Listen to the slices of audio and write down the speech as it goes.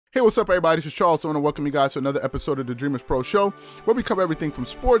Hey, what's up, everybody? This is Charles. I want to welcome you guys to another episode of the Dreamerspro Show, where we cover everything from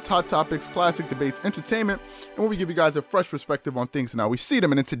sports, hot topics, classic debates, entertainment, and where we give you guys a fresh perspective on things and how we see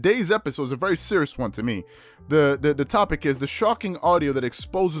them. And in today's episode is a very serious one to me. The topic is the shocking audio that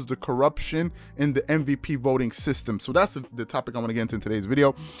exposes the corruption in the MVP voting system. So that's the topic I want to get into in today's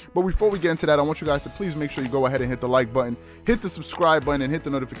video. But before we get into that, I want you guys to please make sure you go ahead and hit the like button, hit the subscribe button, and hit the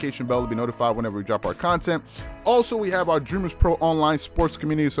notification bell to be notified whenever we drop our content. Also, we have our Dreamerspro online sports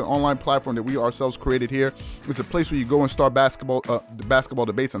community. It's an online platform that we ourselves created here. It's a place where you go and start basketball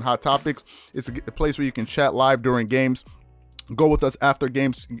debates and hot topics. It's a place where you can chat live during games. Go with us after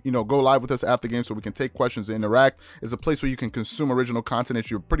games, go live with us after games so we can take questions and interact. It's a place where you can consume original content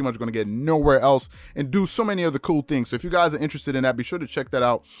that you're pretty much going to get nowhere else and do so many other cool things. So if you guys are interested in that, be sure to check that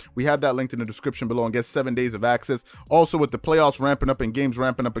out. We have that linked in the description below and get 7 days of access. Also, with the playoffs ramping up and games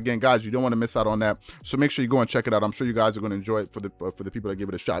ramping up again, guys, you don't want to miss out on that. So make sure you go and check it out. I'm sure you guys are going to enjoy it for the people that give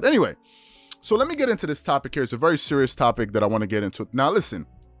it a shot. Anyway, so let me get into this topic here. It's a very serious topic that I want to get into. Now, listen,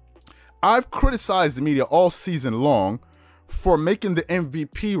 I've criticized the media all season long for making the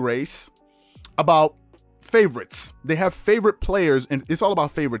MVP race about favorites. They have favorite players, and it's all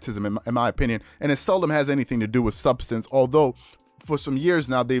about favoritism, in my opinion, and it seldom has anything to do with substance, although for some years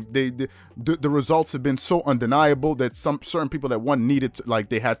now, the results have been so undeniable that certain people that won needed to, like,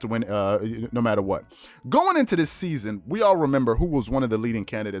 they had to win no matter what. Going into this season, we all remember who was one of the leading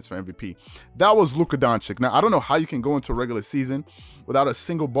candidates for MVP. That was Luka Doncic. Now, I don't know how you can go into a regular season without a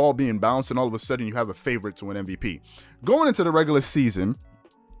single ball being bounced and all of a sudden you have a favorite to win MVP. Going into the regular season,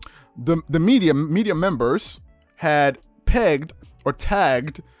 the media members had pegged or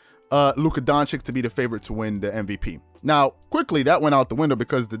tagged Luka Doncic to be the favorite to win the MVP. Now, quickly, that went out the window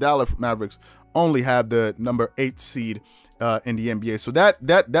because the Dallas Mavericks only have the number 8 seed in the NBA. So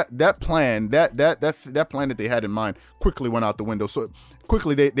that plan that they had in mind quickly went out the window. So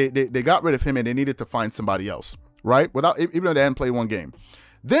quickly they got rid of him and they needed to find somebody else, right? Even though they hadn't played one game.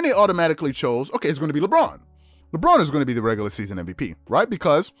 Then they automatically chose, okay, it's going to be LeBron. LeBron is going to be the regular season MVP, right?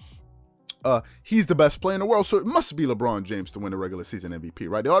 Because he's the best player in the world, so it must be LeBron James to win the regular season MVP,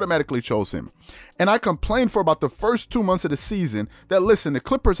 right? They automatically chose him. And I complained for about the first 2 months of the season that, listen, the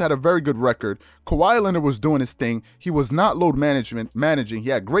Clippers had a very good record. Kawhi Leonard was doing his thing. He was not load managing.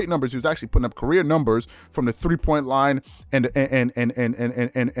 He had great numbers. He was actually putting up career numbers from the three-point line and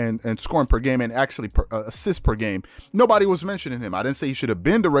scoring per game and actually assists per game. Nobody was mentioning him. I didn't say he should have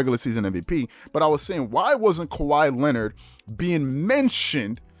been the regular season MVP, but I was saying, why wasn't Kawhi Leonard being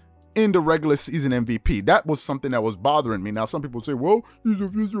mentioned in the regular season MVP? That was something that was bothering me. Now, some people say, well, he's a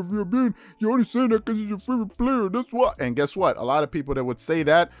real being. You're only saying that because he's your favorite player. That's what. And guess what? A lot of people that would say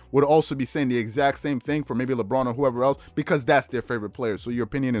that would also be saying the exact same thing for maybe LeBron or whoever else because that's their favorite player. So your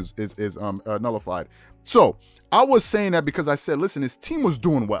opinion is nullified. So I was saying that because I said, listen, his team was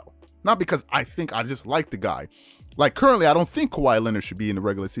doing well. Not because I think I just like the guy. Like, currently, I don't think Kawhi Leonard should be in the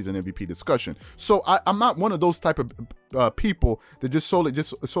regular season MVP discussion. So I'm not one of those type of people that just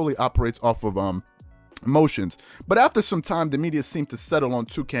solely operates off of emotions. But after some time, the media seemed to settle on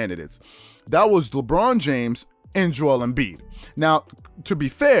 2 candidates. That was LeBron James and Joel Embiid. Now, to be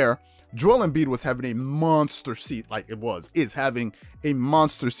fair, Joel Embiid was having a monster season, is having a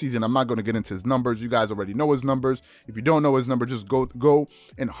monster season. I'm not going to get into his numbers. You guys already know his numbers. If you don't know his number, just go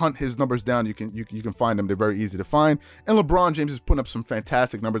and hunt his numbers down. You can find them. They're very easy to find. And LeBron James is putting up some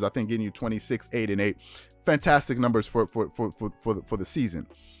fantastic numbers. I think getting you 26, 8, and 8. Fantastic numbers for the season.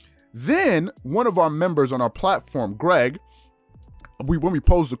 Then one of our members on our platform, Greg, when we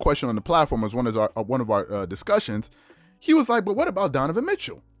posed the question on the platform as one of our discussions, he was like, "But what about Donovan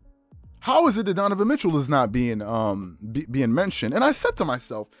Mitchell? How is it that Donovan Mitchell is not being mentioned?" And I said to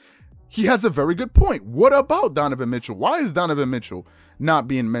myself, he has a very good point. What about Donovan Mitchell? Why is Donovan Mitchell not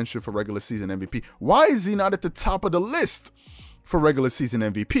being mentioned for regular season MVP? Why is he not at the top of the list for regular season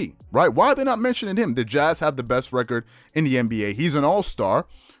MVP, right? Why are they not mentioning him? The Jazz have the best record in the NBA. He's an all-star.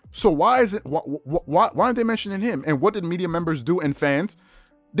 So why aren't they mentioning him? And what did media members do and fans?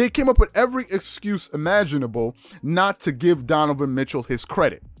 They came up with every excuse imaginable not to give Donovan Mitchell his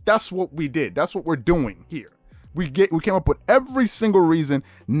credit. That's what we did. That's what we're doing here. We came up with every single reason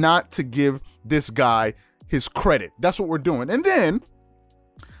not to give this guy his credit. That's what we're doing. And then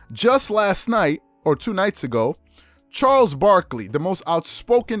just last night or 2 nights ago, Charles Barkley, the most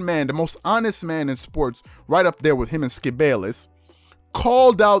outspoken man, the most honest man in sports, right up there with him and Skip Bayless,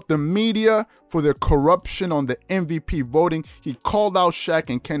 called out the media for their corruption on the MVP voting. He called out Shaq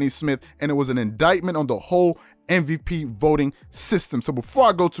and Kenny Smith, and it was an indictment on the whole MVP voting system. So before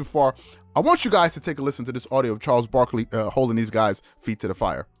I go too far, I want you guys to take a listen to this audio of Charles Barkley holding these guys' feet to the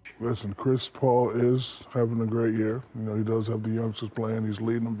fire. Listen, Chris Paul is having a great year. You know, he does have the youngsters playing. He's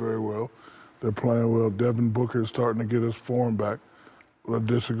leading them very well. They're playing well. Devin Booker is starting to get his form back. But I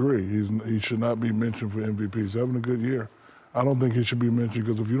disagree. He should not be mentioned for MVP. He's having a good year. I don't think he should be mentioned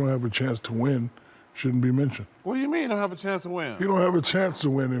because if you don't have a chance to win, you shouldn't be mentioned. What do you mean you don't have a chance to win? You don't have a chance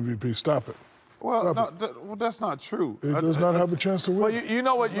to win MVP. Stop it. Well, well, that's not true. He does not have a chance to win. Well, you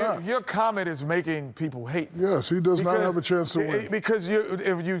know what? Your comment is making people hate. Yes, he does not have a chance to win. Because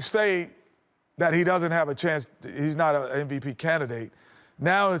if you say that he doesn't have a chance, he's not an MVP candidate,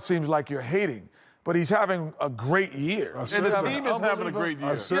 now it seems like you're hating. But he's having a great year. And the team is having a great year.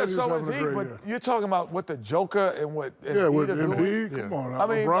 I said he's having a great year. But you're talking about what the Joker and what with Embiid are doing. Embiid, come on now. I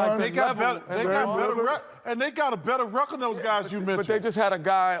mean, LeBron, they got a better record than those guys you mentioned. But they just had a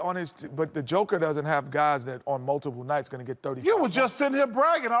guy on his but the Joker doesn't have guys that on multiple nights going to get 30. You were just sitting here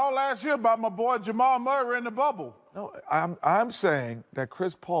bragging all last year about my boy Jamal Murray in the bubble. No, I'm saying that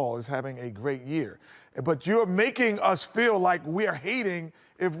Chris Paul is having a great year. But you're making us feel like we're hating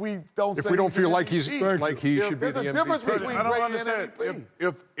if we don't. If we don't feel like he should be the MVP. There's a difference between I don't great understand. and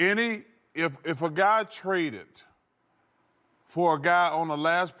MVP. If a guy traded for a guy on the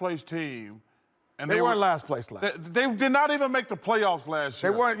last place team, and they weren't last place last. They did not even make the playoffs last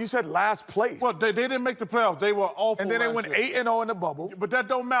year. They weren't. You said last place. Well, they didn't make the playoffs. They were awful. And then they went 8-0 in the bubble. But that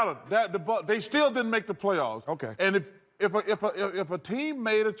don't matter. They still didn't make the playoffs. Okay. And if a team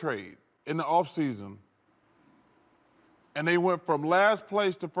made a trade in the offseason and they went from last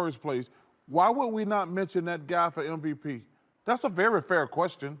place to first place, why would we not mention that guy for MVP? That's a very fair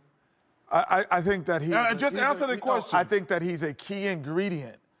question. I think that he. Just answer the question. I think that he's a key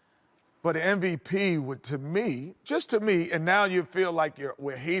ingredient. But an MVP would, to me, and now you feel like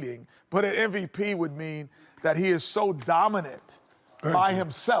we're hating, but an MVP would mean that he is so dominant by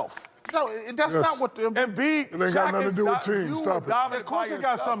himself. No, that's not what the Embiid. It ain't got nothing to do with team. Stop it. Of course it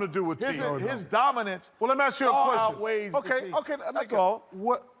got something to do with team. His dominance. Well, let me ask you a question. Outweighs the team. Okay, that's all.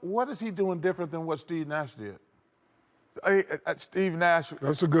 What is he doing different than what Steve Nash did? Steve Nash.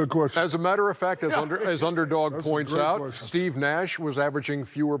 That's a good question. As a matter of fact, as Underdog points out, question. Steve Nash was averaging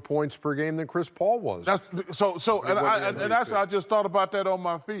fewer points per game than Chris Paul was. I just thought about that on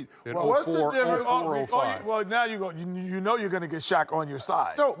my feet. What's the difference? Well, now you know you're going to get Shaq on your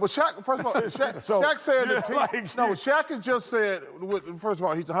side. No, but Shaq, first of all, Shaq said the team. Shaq has just said, first of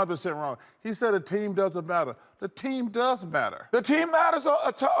all, he's 100% wrong. He said the team doesn't matter. The team does matter. The team matters.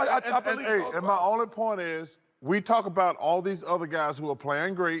 And my only point is, we talk about all these other guys who are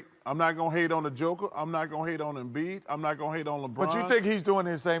playing great. I'm not going to hate on the Joker. I'm not going to hate on Embiid. I'm not going to hate on LeBron. But you think he's doing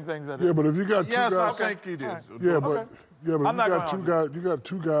the same things that? Yeah, but if you got two guys. Yes, I think he did. Right. Yeah, but you got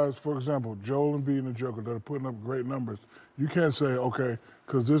two guys, for example, Joel Embiid and the Joker, that are putting up great numbers. You can't say, okay,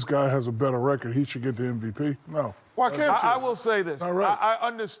 because this guy has a better record, he should get the MVP. No. Why can't you? I will say this. Right. I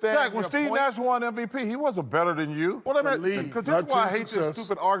understand. Jack, when Steve Nash won MVP, he wasn't better than you. Well, because this is why I hate this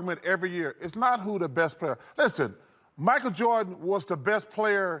stupid argument every year. It's not who the best player. Listen, Michael Jordan was the best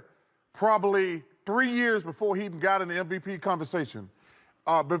player probably 3 years before he even got in the MVP conversation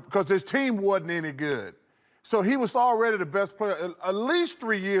because his team wasn't any good. So he was already the best player at least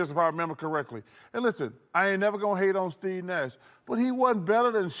 3 years, if I remember correctly. And listen, I ain't never going to hate on Steve Nash, but he wasn't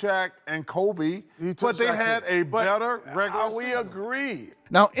better than Shaq and Kobe, but they had a better regular season. We agree.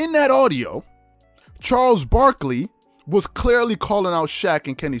 Now, in that audio, Charles Barkley was clearly calling out Shaq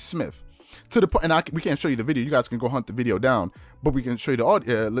and Kenny Smith. To the point, and we can't show you the video. You guys can go hunt the video down, but we can show you the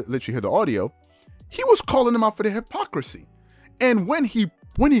audio. Let you hear the audio. He was calling them out for their hypocrisy, and when he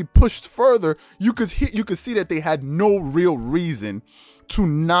pushed further, you could see that they had no real reason to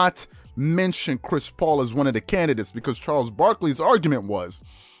not mention Chris Paul as one of the candidates, because Charles Barkley's argument was,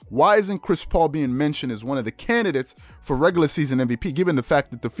 why isn't Chris Paul being mentioned as one of the candidates for regular season MVP, given the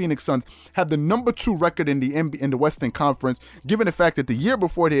fact that the Phoenix Suns have the #2 record in the Western Conference, given the fact that the year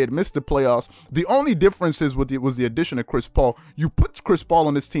before they had missed the playoffs, the only difference was the addition of Chris Paul. You put Chris Paul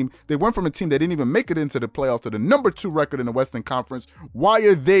on this team, they went from a team that didn't even make it into the playoffs to the #2 record in the Western Conference. Why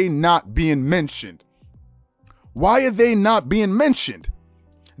are they not being mentioned? Why are they not being mentioned?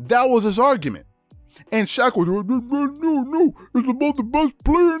 That was his argument. And Shaq was, no, it's about the best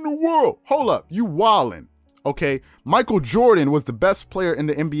player in the world. Hold up, you wildin', okay? Michael Jordan was the best player in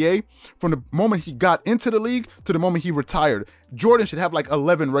the NBA from the moment he got into the league to the moment he retired. Jordan should have like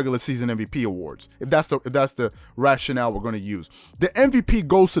 11 regular season MVP awards, if that's the rationale we're going to use. The MVP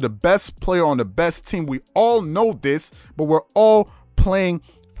goes to the best player on the best team. We all know this, but we're all playing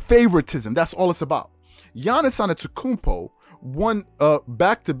favoritism. That's all it's about. Giannis Antetokounmpo won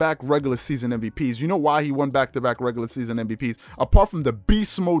back-to-back regular season MVPs. You know why he won back-to-back regular season MVPs? Apart from the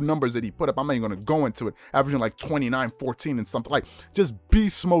beast mode numbers that he put up, I'm not even going to go into it, averaging like 29, 14 and something, like just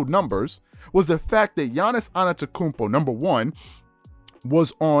beast mode numbers, was the fact that Giannis Antetokounmpo, number one,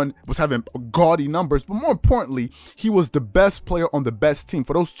 was having gaudy numbers, but more importantly, he was the best player on the best team.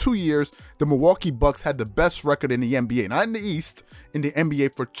 For those 2 years, the Milwaukee Bucks had the best record in the NBA, not in the East, in the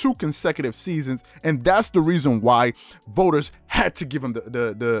NBA for 2 consecutive seasons, and that's the reason why voters had to give him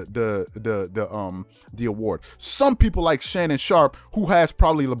the award. Some people like Shannon Sharp, who has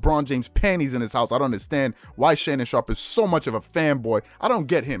probably LeBron James panties in his house. I don't understand why Shannon Sharp is so much of a fanboy. I don't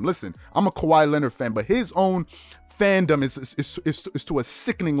get him. Listen, I'm a Kawhi Leonard fan, but his own fandom is to a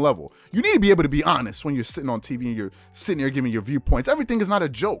sickening level. You need to be able to be honest when you're sitting on TV and you're sitting here giving your viewpoints. Everything is not a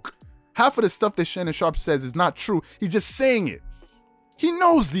joke. Half of the stuff that Shannon Sharp says is not true. He's just saying it. He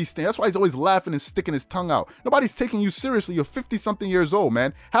knows these things. That's why he's always laughing and sticking his tongue out. Nobody's taking you seriously. You're 50-something years old,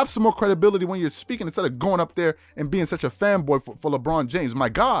 man. Have some more credibility when you're speaking instead of going up there and being such a fanboy for LeBron James. My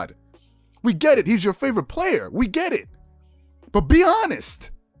God. We get it. He's your favorite player. We get it. But be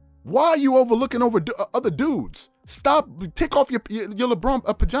honest. Why are you overlooking over other dudes? Stop. Take off your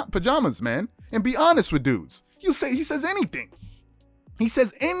LeBron pajamas, man, and be honest with dudes. He says anything. He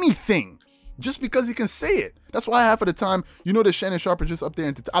says anything just because he can say it. That's why half of the time, you know that Shannon Sharp is just up there.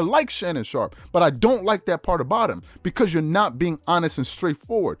 And I like Shannon Sharp, but I don't like that part about him because you're not being honest and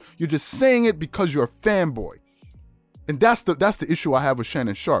straightforward. You're just saying it because you're a fanboy. And that's the issue I have with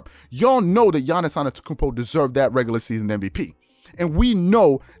Shannon Sharp. Y'all know that Giannis Antetokounmpo deserved that regular season MVP. And we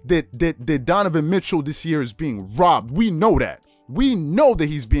know that Donovan Mitchell this year is being robbed. We know that. We know that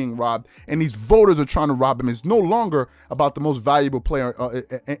he's being robbed, and these voters are trying to rob him. It's no longer about the most valuable player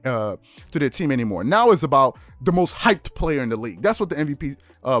to their team anymore. Now it's about the most hyped player in the league. That's what the MVP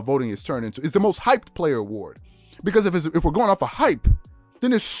voting is turned into. It's the most hyped player award. Because if we're going off of hype,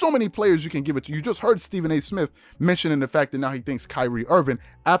 then there's so many players you can give it to. You just heard Stephen A. Smith mentioning the fact that now he thinks Kyrie Irving,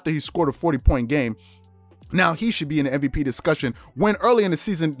 after he scored a 40-point game, now he should be in the MVP discussion, when early in the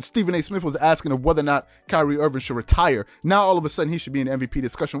season, Stephen A. Smith was asking of whether or not Kyrie Irving should retire. Now all of a sudden he should be in the MVP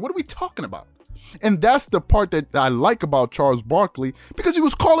discussion. What are we talking about? And that's the part that I like about Charles Barkley, because he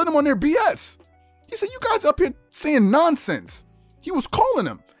was calling them on their BS. He said, you guys up here saying nonsense. He was calling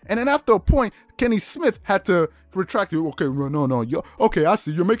them. And then after a point, Kenny Smith had to retract it. Okay, no. Okay, I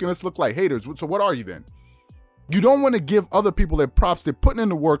see. You're making us look like haters. So what are you then? You don't want to give other people their props. They're putting in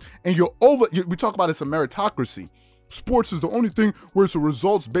the work, and we talk about it's a meritocracy. Sports is the only thing where it's a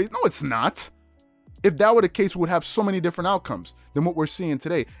results-based. No, it's not. If that were the case, we would have so many different outcomes than what we're seeing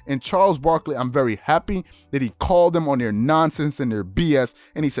today. And Charles Barkley, I'm very happy that he called them on their nonsense and their BS,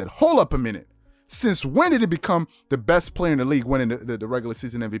 and he said, hold up a minute. Since when did it become the best player in the league winning the regular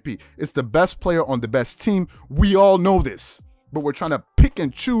season MVP? It's the best player on the best team. We all know this. But we're trying to pick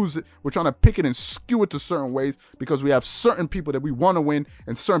and choose it. We're trying to pick it and skew it to certain ways because we have certain people that we want to win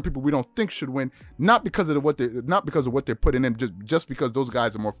and certain people we don't think should win, not because of what they're putting in, just because those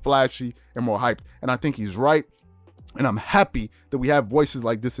guys are more flashy and more hyped. And I think he's right. And I'm happy that we have voices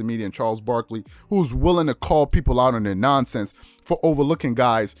like this in media and Charles Barkley, who's willing to call people out on their nonsense for overlooking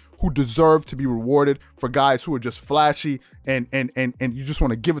guys who deserve to be rewarded, for guys who are just flashy and you just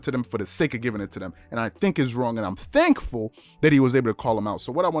want to give it to them for the sake of giving it to them. And I think is wrong, and I'm thankful that he was able to call them out.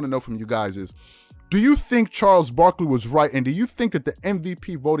 So what I want to know from you guys is, do you think Charles Barkley was right? And do you think that the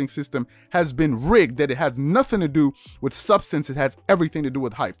MVP voting system has been rigged, that it has nothing to do with substance, it has everything to do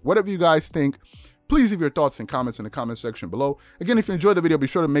with hype? Whatever you guys think, please leave your thoughts and comments in the comment section below. Again, if you enjoyed the video, be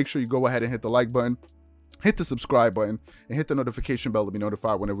sure to make sure you go ahead and hit the like button, hit the subscribe button, and hit the notification bell to be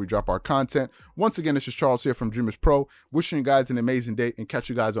notified whenever we drop our content. Once again, this is Charles here from Dreamerspro, wishing you guys an amazing day and catch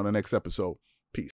you guys on the next episode.